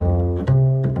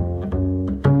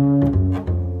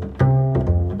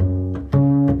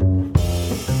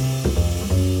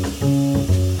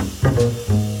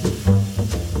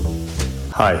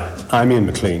Hi, I'm Ian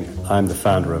McLean. I'm the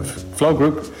founder of Flow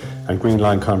Group and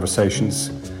Greenline Conversations.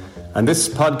 And this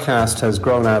podcast has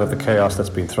grown out of the chaos that's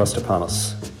been thrust upon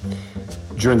us.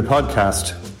 During the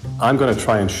podcast, I'm going to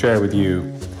try and share with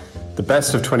you the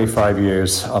best of 25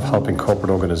 years of helping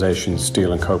corporate organizations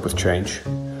deal and cope with change.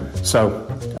 So,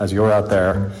 as you're out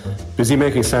there, busy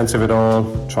making sense of it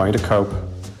all, trying to cope,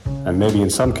 and maybe in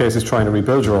some cases trying to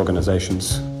rebuild your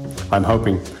organizations, I'm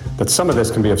hoping that some of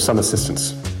this can be of some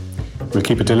assistance. We'll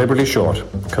keep it deliberately short,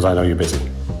 because I know you're busy.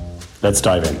 Let's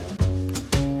dive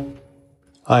in.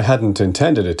 I hadn't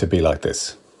intended it to be like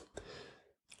this.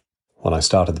 When I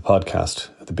started the podcast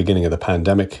at the beginning of the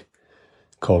pandemic,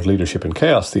 called Leadership in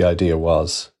Chaos, the idea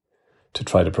was to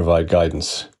try to provide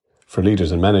guidance for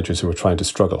leaders and managers who were trying to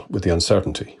struggle with the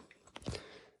uncertainty.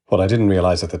 What I didn't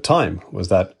realize at the time was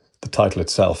that the title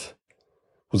itself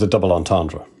was a double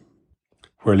entendre,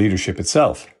 where leadership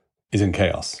itself is in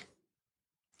chaos.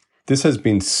 This has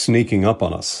been sneaking up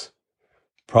on us,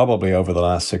 probably over the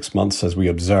last 6 months, as we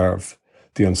observe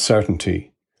the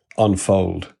uncertainty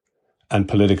unfold and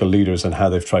political leaders and how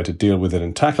they've tried to deal with it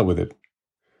and tackle with it,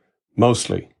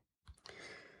 mostly,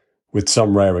 with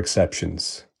some rare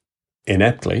exceptions,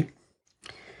 ineptly.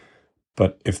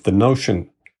 But if the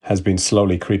notion has been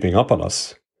slowly creeping up on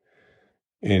us,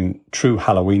 in true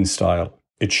Halloween style,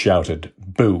 it shouted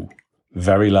 "boo"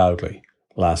 very loudly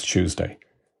last Tuesday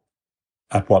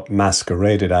at what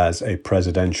masqueraded as a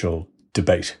presidential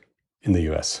debate in the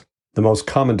US. The most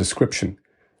common description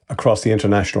across the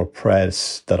international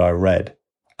press that I read,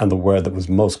 and the word that was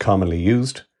most commonly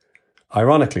used,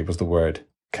 ironically, was the word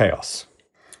chaos.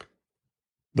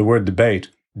 The word debate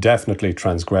definitely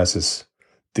transgresses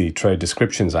the Trade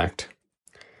Descriptions Act,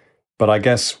 but I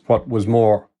guess what was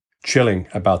more chilling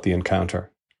about the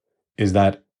encounter is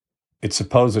that it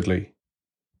supposedly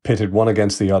pitted one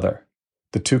against the other,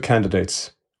 the two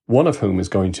candidates, one of whom is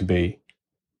going to be,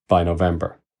 by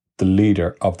November, the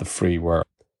leader of the free world.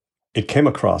 It came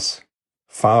across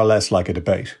far less like a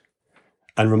debate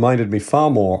and reminded me far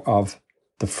more of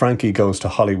the Frankie Goes to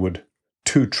Hollywood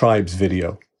Two Tribes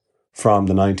video from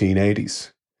the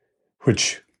 1980s,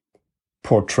 which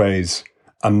portrays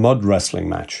a mud wrestling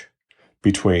match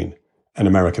between an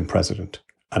American president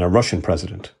and a Russian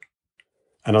president.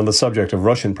 And on the subject of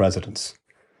Russian presidents,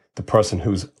 the person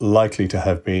who's likely to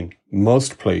have been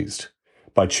most pleased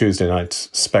by Tuesday night's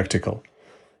spectacle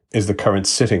is the current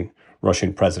sitting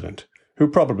Russian president, who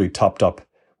probably topped up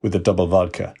with a double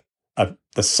vodka at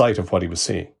the sight of what he was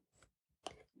seeing,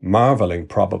 marveling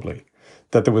probably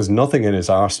that there was nothing in his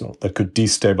arsenal that could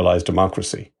destabilize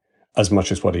democracy as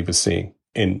much as what he was seeing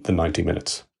in the 90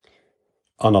 minutes.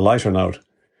 On a lighter note,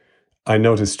 I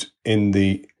noticed in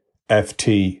the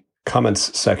FT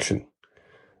comments section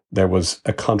there was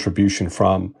a contribution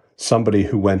from somebody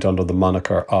who went under the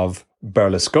moniker of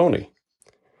Berlusconi.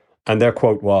 And their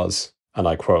quote was, and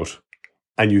I quote,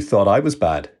 "And you thought I was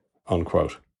bad,"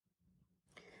 unquote.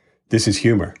 This is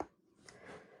humour,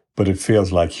 but it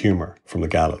feels like humour from the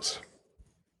gallows.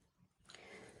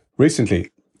 Recently,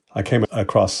 I came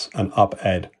across an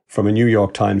op-ed from a New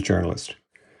York Times journalist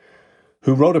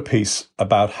who wrote a piece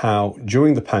about how,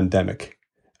 during the pandemic,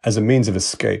 as a means of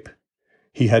escape,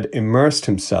 he had immersed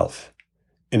himself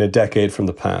in a decade from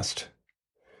the past.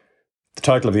 The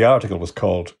title of the article was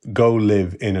called "Go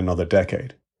Live in Another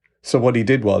Decade." So what he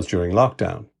did was, during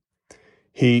lockdown,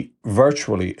 he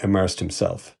virtually immersed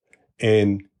himself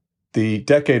in the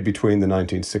decade between the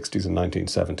 1960s and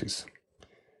 1970s.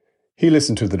 He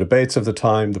listened to the debates of the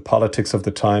time, the politics of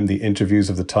the time, the interviews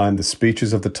of the time, the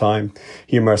speeches of the time.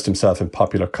 He immersed himself in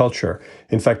popular culture.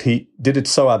 In fact, he did it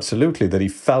so absolutely that he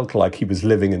felt like he was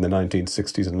living in the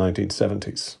 1960s and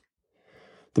 1970s.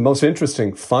 The most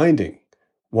interesting finding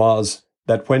was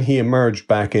that when he emerged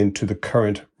back into the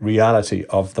current reality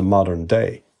of the modern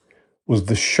day, was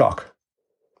the shock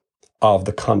of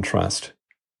the contrast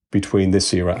between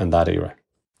this era and that era.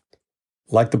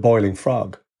 Like the boiling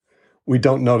frog, we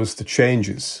don't notice the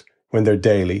changes when they're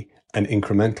daily and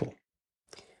incremental.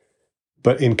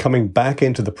 But in coming back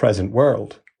into the present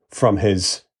world from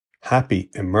his happy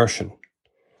immersion,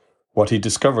 what he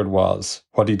discovered was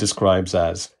what he describes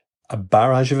as a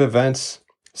barrage of events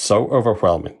so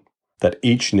overwhelming that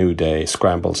each new day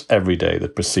scrambles every day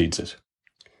that precedes it.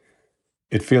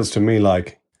 It feels to me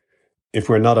like, if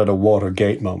we're not at a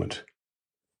Watergate moment,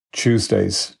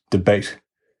 Tuesday's debate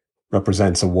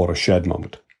represents a watershed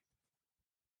moment.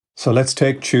 So let's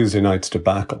take Tuesday night's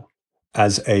debacle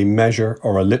as a measure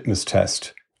or a litmus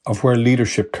test of where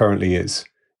leadership currently is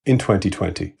in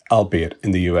 2020, albeit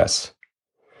in the US.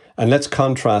 And let's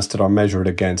contrast it or measure it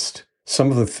against some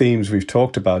of the themes we've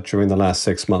talked about during the last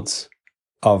 6 months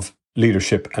of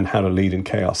leadership and how to lead in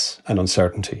chaos and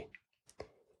uncertainty,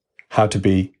 how to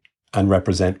be and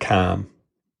represent calm,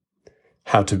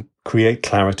 how to create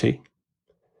clarity,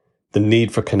 the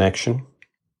need for connection,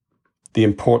 the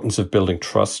importance of building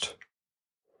trust,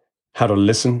 how to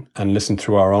listen and listen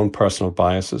through our own personal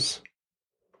biases,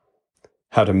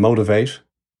 how to motivate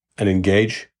and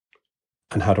engage,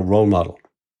 and how to role model.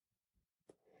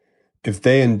 If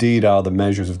they indeed are the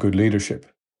measures of good leadership,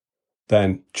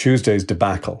 then Tuesday's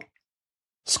debacle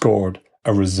scored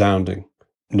a resounding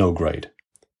no grade.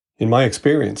 In my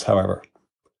experience, however,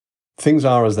 things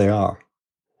are as they are,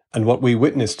 and what we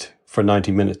witnessed for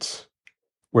 90 minutes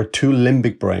were two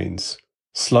limbic brains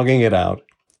slugging it out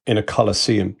in a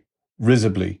coliseum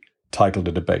risibly titled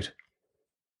a debate.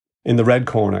 In the red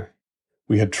corner,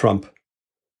 we had Trump,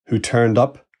 who turned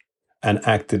up and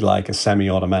acted like a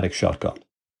semi-automatic shotgun,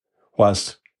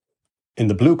 whilst in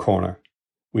the blue corner,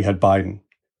 we had Biden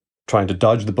trying to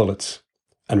dodge the bullets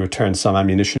and return some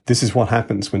ammunition. This is what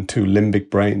happens when two limbic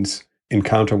brains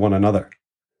encounter one another,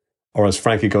 or as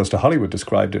Frankie Goes to Hollywood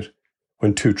described it,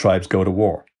 when two tribes go to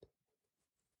war.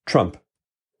 Trump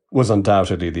was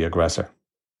undoubtedly the aggressor.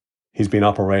 He's been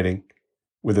operating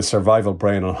with a survival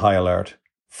brain on high alert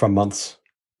for months.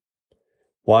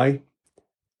 Why?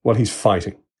 Well, he's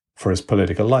fighting for his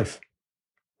political life.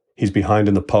 He's behind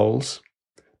in the polls.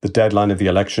 The deadline of the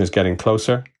election is getting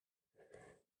closer.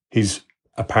 He's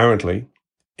apparently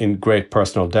in great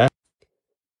personal debt.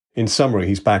 In summary,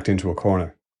 he's backed into a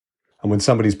corner. And when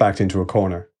somebody's backed into a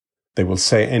corner, they will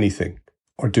say anything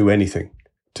or do anything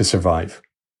to survive.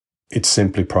 It's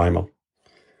simply primal.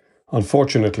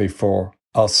 Unfortunately for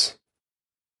us,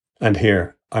 and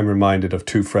here I'm reminded of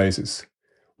two phrases,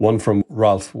 one from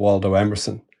Ralph Waldo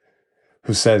Emerson,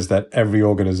 who says that every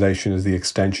organization is the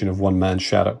extension of one man's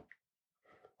shadow.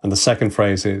 And the second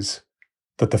phrase is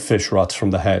that the fish rots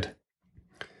from the head.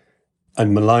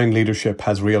 And malign leadership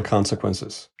has real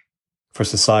consequences. For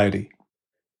society,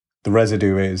 the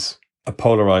residue is a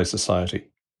polarized society,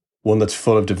 one that's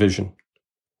full of division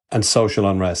and social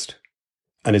unrest,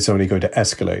 and it's only going to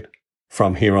escalate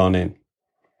from here on in.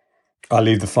 I'll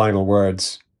leave the final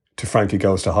words to Frankie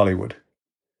Goes to Hollywood,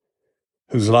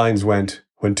 whose lines went,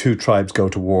 "When two tribes go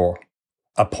to war,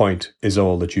 a point is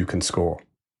all that you can score."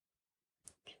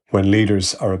 When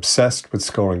leaders are obsessed with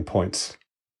scoring points,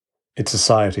 it's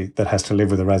society that has to live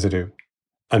with the residue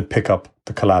and pick up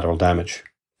the collateral damage.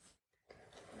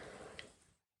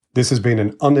 This has been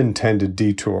an unintended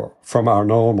detour from our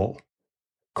normal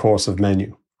course of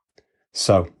menu.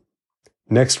 So,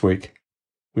 next week,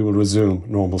 we will resume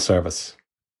normal service.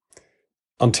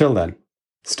 Until then,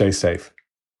 stay safe,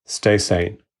 stay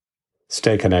sane,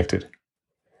 stay connected,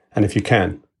 and if you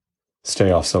can,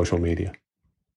 stay off social media.